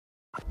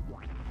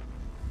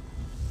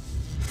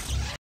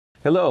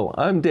Hello,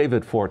 I'm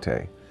David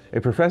Forte,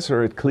 a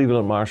professor at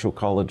Cleveland Marshall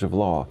College of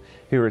Law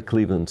here at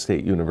Cleveland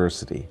State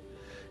University.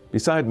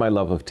 Beside my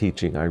love of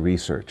teaching, I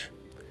research.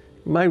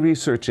 My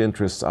research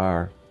interests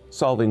are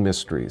solving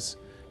mysteries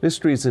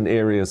in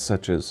areas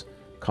such as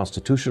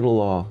constitutional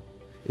law,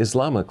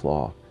 Islamic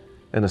law,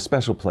 and a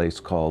special place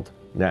called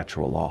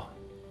natural law.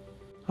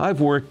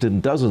 I've worked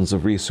in dozens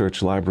of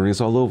research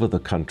libraries all over the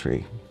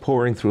country,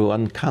 poring through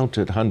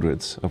uncounted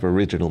hundreds of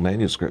original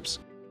manuscripts.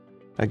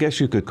 I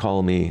guess you could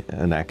call me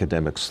an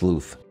academic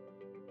sleuth.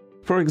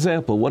 For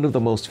example, one of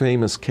the most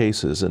famous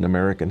cases in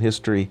American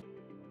history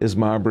is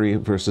Marbury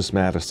versus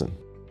Madison,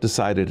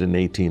 decided in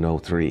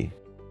 1803,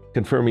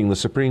 confirming the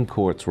Supreme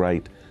Court's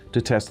right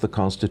to test the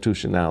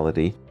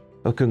constitutionality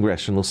of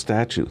congressional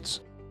statutes.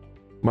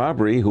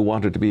 Marbury, who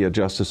wanted to be a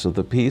justice of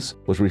the peace,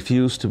 was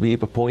refused to be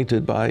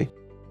appointed by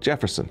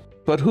Jefferson.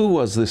 But who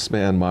was this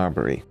man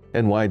Marbury,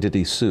 and why did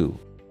he sue?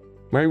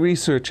 My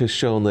research has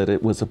shown that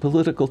it was a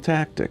political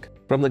tactic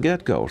from the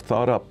get-go,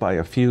 thought up by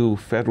a few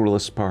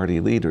Federalist Party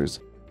leaders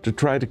to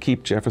try to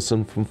keep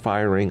Jefferson from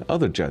firing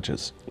other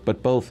judges.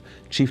 But both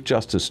Chief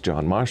Justice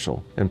John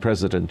Marshall and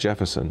President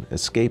Jefferson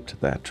escaped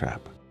that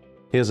trap.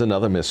 Here's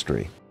another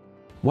mystery.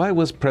 Why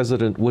was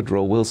President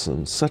Woodrow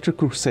Wilson such a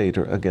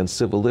crusader against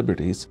civil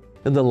liberties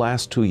in the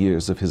last 2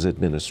 years of his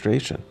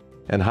administration?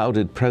 And how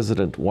did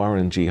President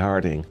Warren G.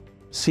 Harding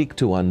seek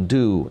to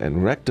undo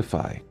and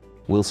rectify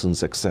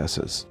Wilson's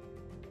excesses?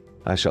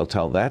 I shall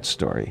tell that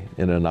story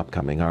in an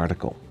upcoming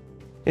article.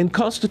 In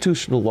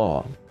constitutional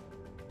law,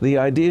 the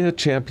idea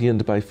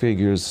championed by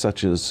figures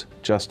such as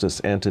Justice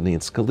Antonin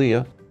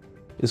Scalia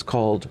is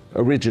called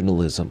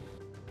originalism.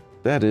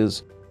 That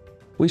is,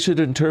 we should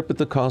interpret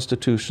the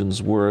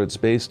Constitution's words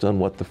based on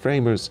what the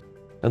framers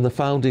and the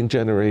founding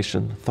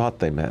generation thought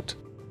they meant.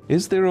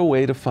 Is there a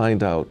way to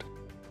find out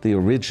the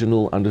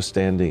original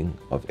understanding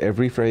of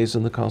every phrase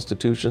in the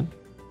Constitution?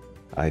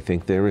 I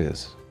think there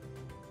is.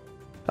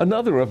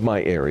 Another of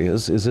my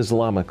areas is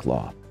Islamic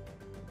law.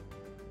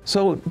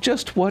 So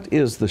just what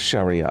is the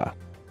Sharia,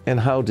 and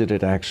how did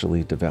it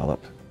actually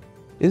develop?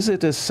 Is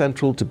it as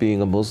central to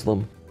being a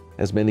Muslim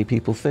as many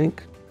people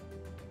think?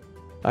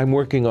 I'm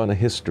working on a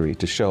history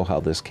to show how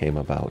this came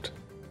about.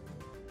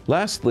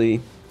 Lastly,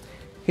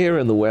 here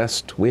in the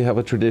West, we have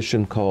a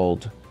tradition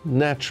called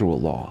natural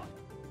law.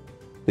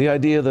 The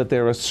idea that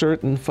there are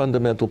certain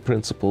fundamental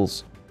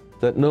principles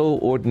that no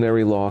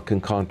ordinary law can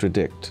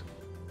contradict,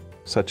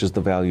 such as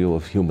the value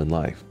of human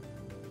life.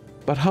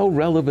 But how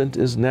relevant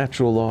is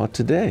natural law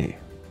today?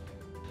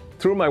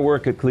 Through my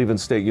work at Cleveland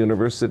State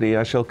University,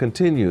 I shall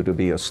continue to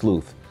be a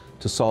sleuth,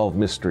 to solve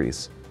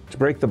mysteries, to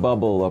break the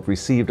bubble of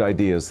received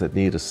ideas that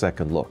need a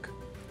second look.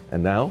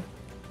 And now,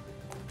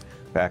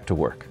 back to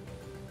work.